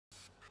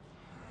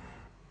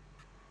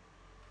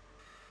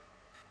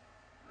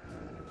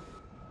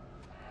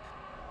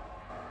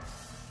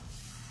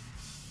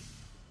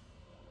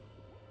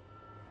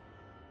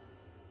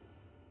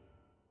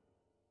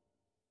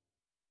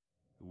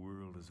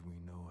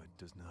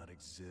does not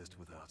exist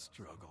without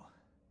struggle.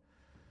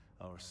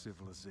 Our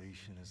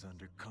civilization is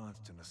under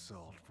constant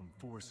assault from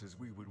forces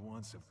we would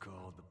once have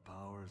called the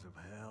powers of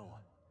hell.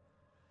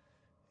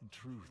 In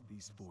truth,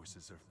 these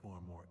forces are far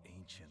more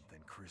ancient than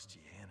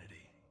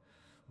Christianity.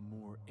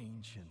 More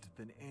ancient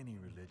than any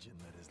religion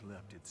that has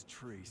left its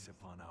trace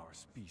upon our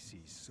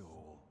species'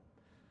 soul.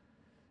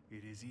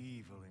 It is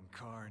evil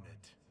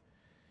incarnate,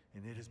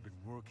 and it has been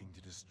working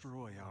to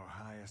destroy our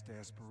highest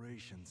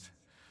aspirations,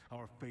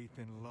 our faith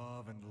in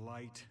love and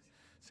light,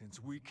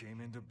 since we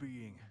came into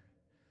being.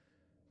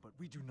 But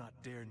we do not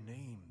dare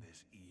name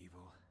this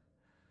evil.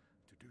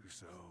 To do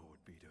so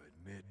would be to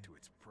admit to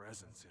its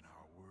presence in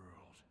our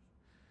world.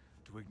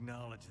 To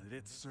acknowledge that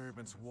its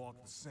servants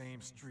walk the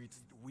same streets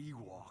that we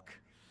walk,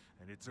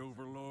 and its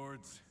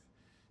overlords,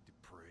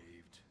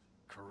 depraved,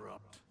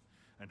 corrupt,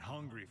 and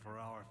hungry for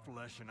our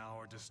flesh and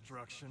our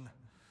destruction,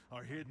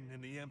 are hidden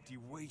in the empty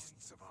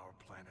wastes of our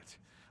planet,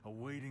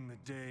 awaiting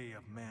the day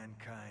of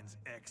mankind's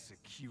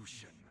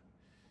execution.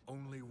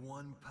 Only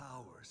one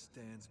power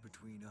stands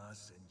between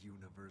us and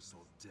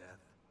universal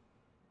death.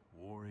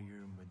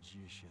 Warrior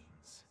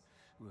magicians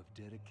who have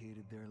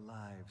dedicated their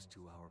lives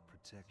to our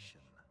protection.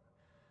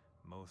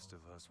 Most of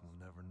us will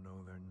never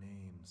know their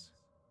names,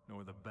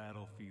 nor the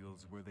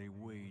battlefields where they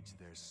wage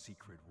their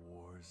secret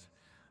wars,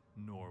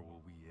 nor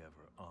will we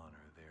ever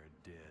honor their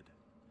dead.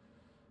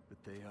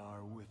 But they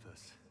are with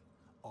us,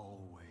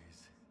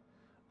 always,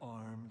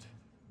 armed,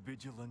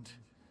 vigilant,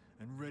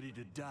 and ready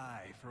to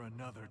die for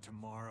another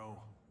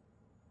tomorrow.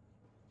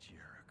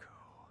 Jericho.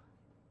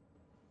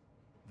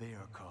 They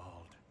are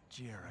called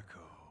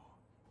Jericho.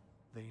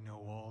 They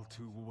know all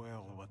too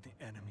well what the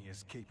enemy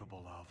is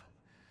capable of.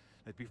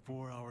 That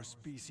before our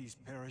species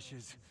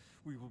perishes,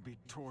 we will be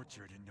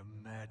tortured into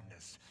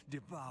madness,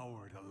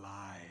 devoured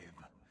alive.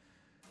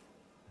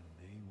 And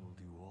they will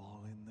do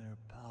all in their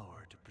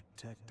power to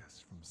protect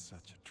us from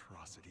such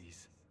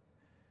atrocities.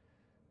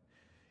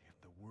 If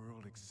the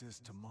world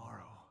exists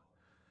tomorrow,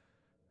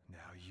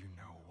 now you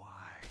know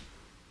why.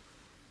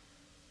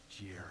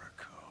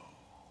 Jericho.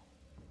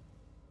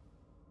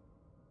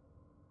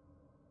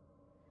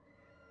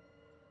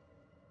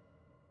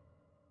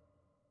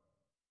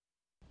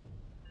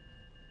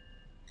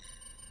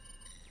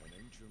 An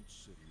ancient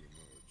city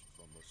emerged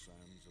from the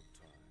sands of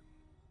time,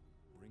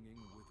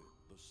 bringing with it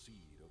the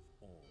seed of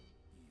all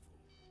evil.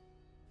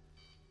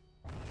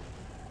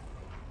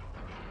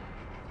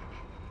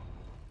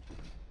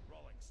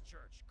 Rawlings,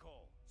 Church,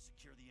 Cole,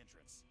 secure the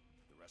entrance.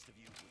 The rest of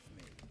you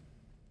with me.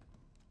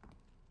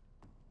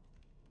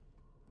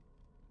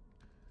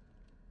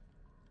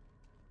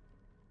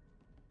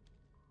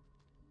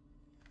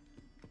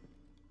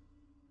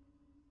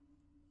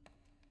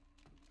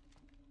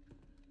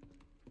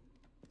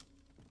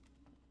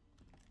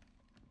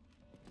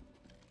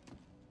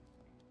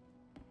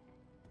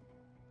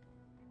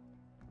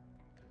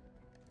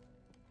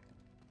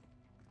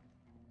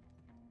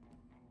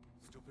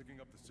 Still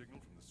picking up the signal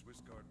from the Swiss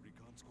Guard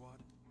recon squad?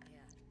 Yeah,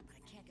 but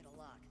I can't get a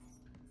lock.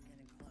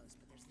 Getting close,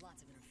 but there's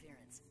lots of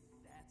interference.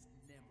 That's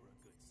never a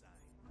good sign.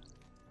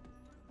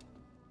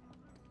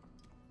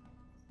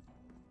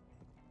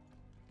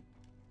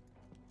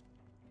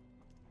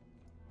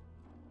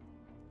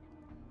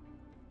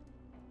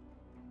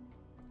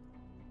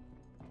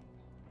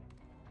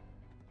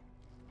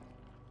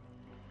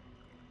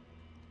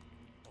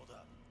 Hold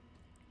up.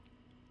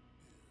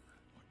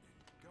 What in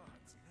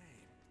God's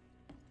name?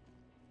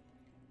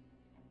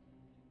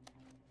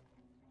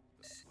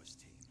 The Swiss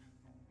team.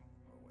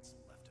 Or what's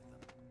left of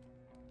them.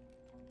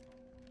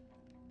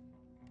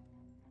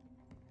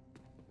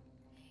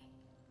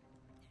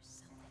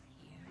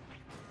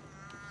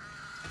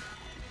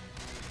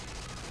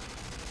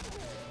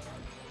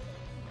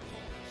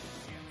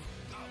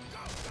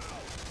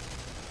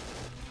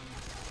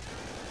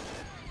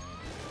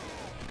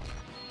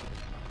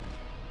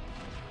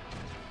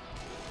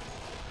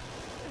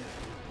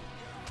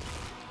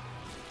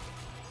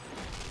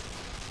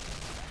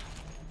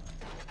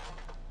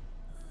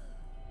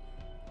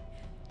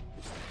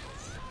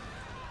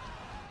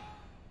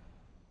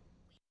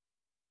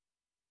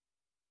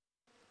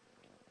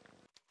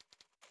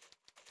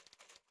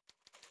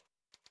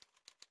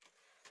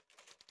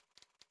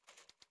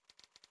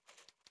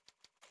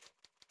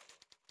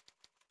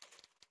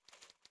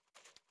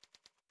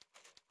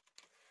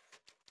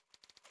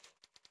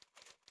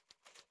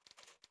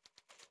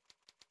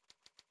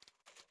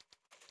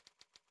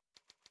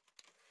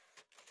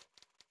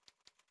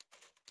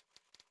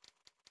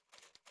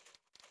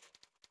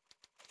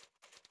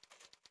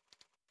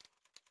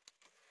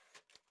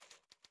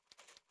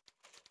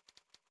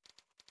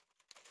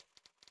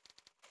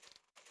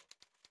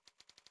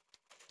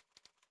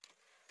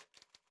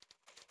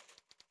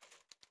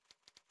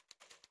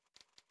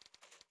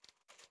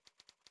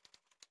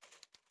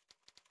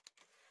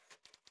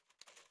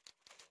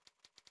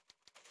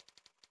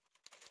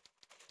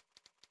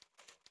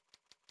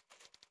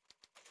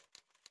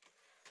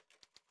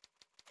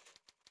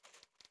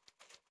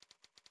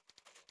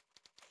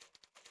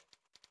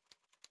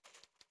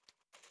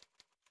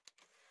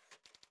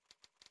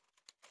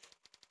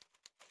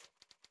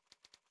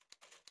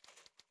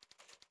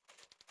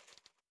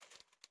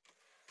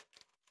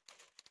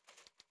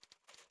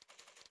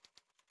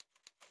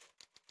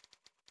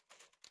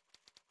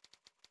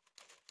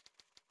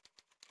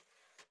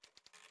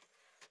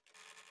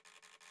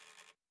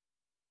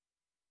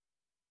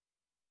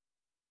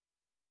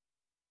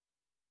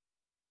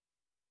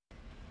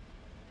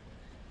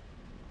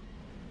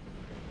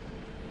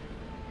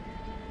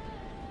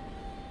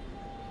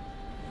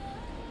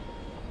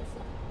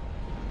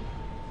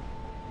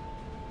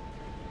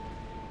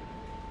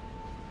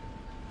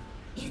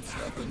 It's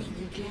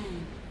happening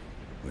again.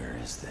 Where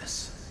is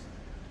this?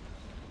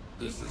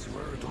 This is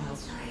where it all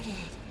started.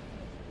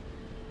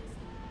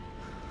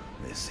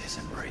 This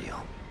isn't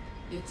real.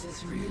 It's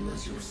as real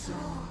as your soul.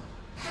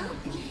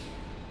 Help me.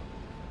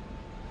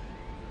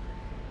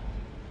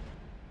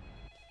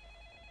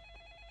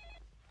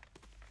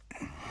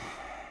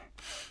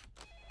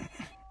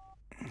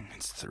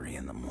 It's 3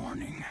 in the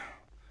morning.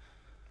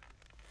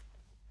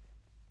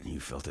 You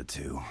felt it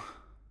too?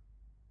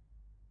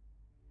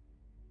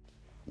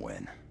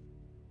 When?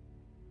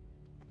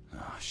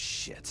 Oh,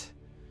 shit.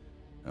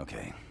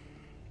 Okay.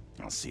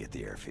 I'll see you at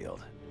the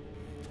airfield.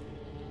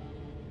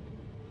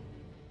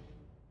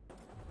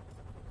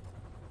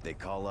 They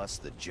call us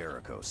the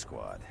Jericho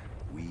Squad.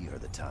 We are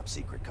the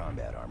top-secret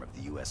combat arm of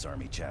the U.S.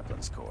 Army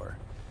Chaplains Corps.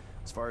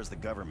 As far as the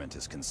government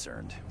is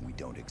concerned, we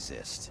don't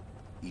exist.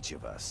 Each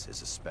of us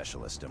is a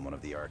specialist in one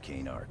of the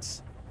arcane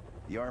arts.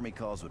 The Army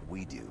calls what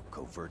we do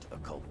covert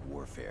occult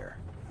warfare.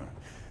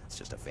 It's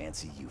just a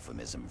fancy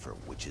euphemism for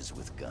witches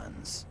with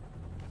guns.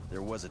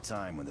 There was a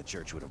time when the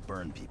Church would have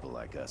burned people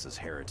like us as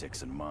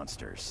heretics and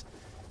monsters.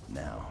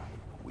 Now,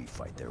 we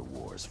fight their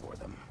wars for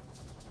them.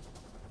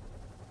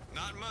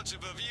 Not much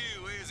of a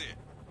view, is it?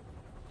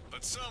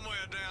 But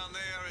somewhere down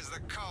there is the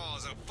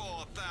cause of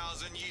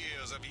 4,000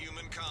 years of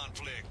human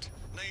conflict.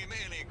 Name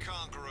any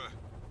conqueror.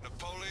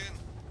 Napoleon,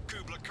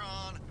 Kublai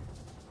Khan.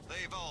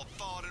 They've all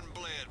fought and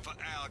bled for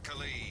Al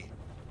Khali.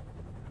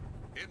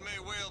 It may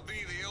well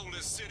be the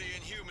oldest city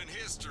in human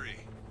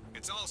history.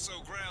 It's also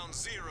ground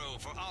zero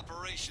for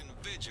Operation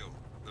Vigil.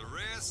 The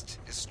rest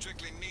is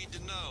strictly need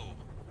to know.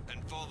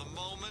 And for the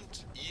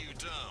moment, you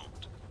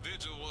don't.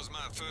 Vigil was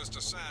my first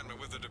assignment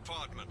with the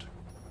department.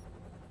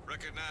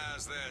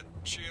 Recognize that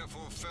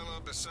cheerful fella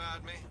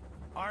beside me?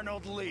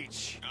 Arnold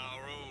Leach.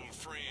 Our old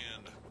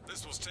friend.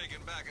 This was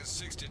taken back in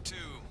 '62,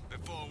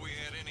 before we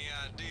had any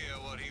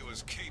idea what he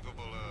was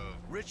capable of.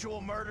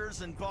 Ritual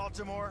murders in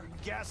Baltimore,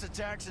 gas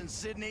attacks in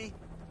Sydney,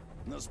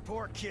 and those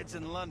poor kids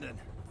in London.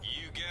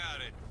 You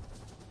got it.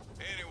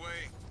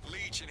 Anyway,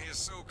 Leach and his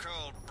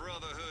so-called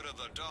Brotherhood of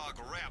the Dark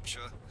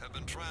Rapture have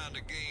been trying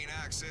to gain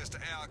access to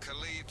Al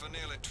Khali for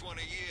nearly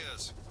 20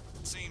 years.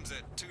 It seems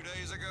that 2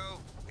 days ago,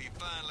 he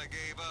finally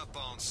gave up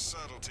on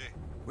subtlety.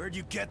 Where'd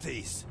you get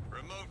these?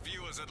 Remote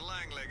viewers at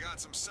Langley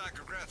got some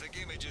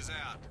psychographic images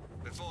out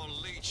before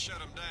Leach shut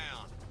them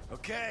down.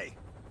 Okay,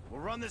 we'll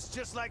run this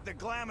just like the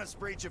Glamis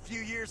breach a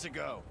few years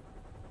ago.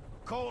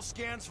 Cole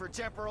scans for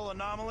temporal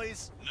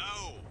anomalies?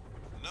 No,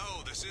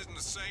 this isn't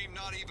the same,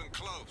 not even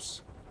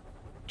close.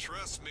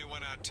 Trust me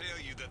when I tell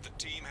you that the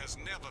team has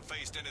never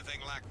faced anything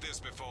like this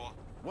before.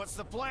 What's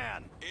the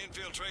plan?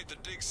 Infiltrate the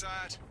dig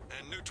site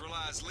and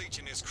neutralize Leach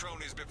and his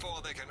cronies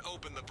before they can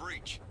open the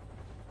breach.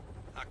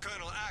 Now,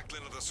 Colonel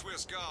Acklin of the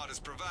Swiss Guard is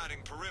providing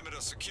perimeter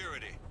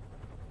security.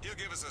 He'll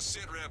give us a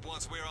sit-rep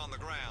once we're on the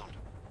ground.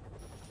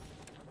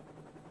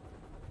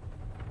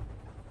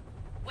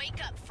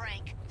 Wake up,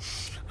 Frank.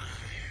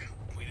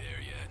 We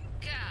there yet?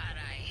 God,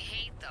 I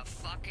hate the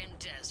fucking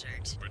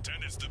desert.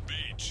 Pretend it's the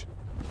beach.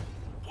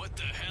 What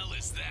the hell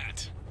is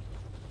that?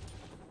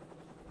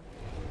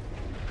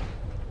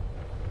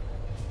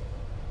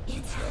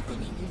 It's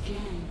happening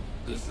again.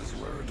 This is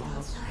where it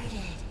all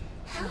started.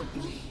 Help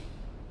me.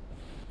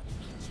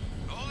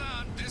 Hold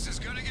on, this is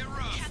gonna get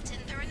rough. Captain,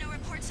 there are no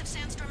reports of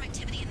sandstorm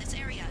activity in this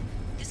area.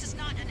 This is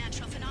not a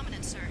natural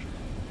phenomenon, sir.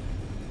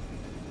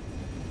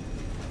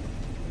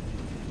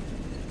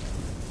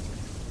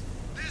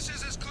 This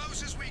is as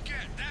close as we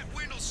get. That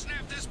wind will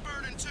snap this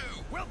bird in two.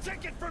 We'll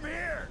take it from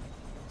here!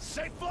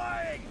 Safe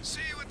flying!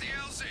 See you at the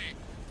LZ.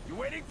 You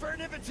waiting for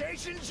an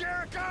invitation,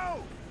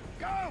 Jericho?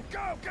 Go,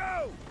 go,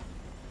 go!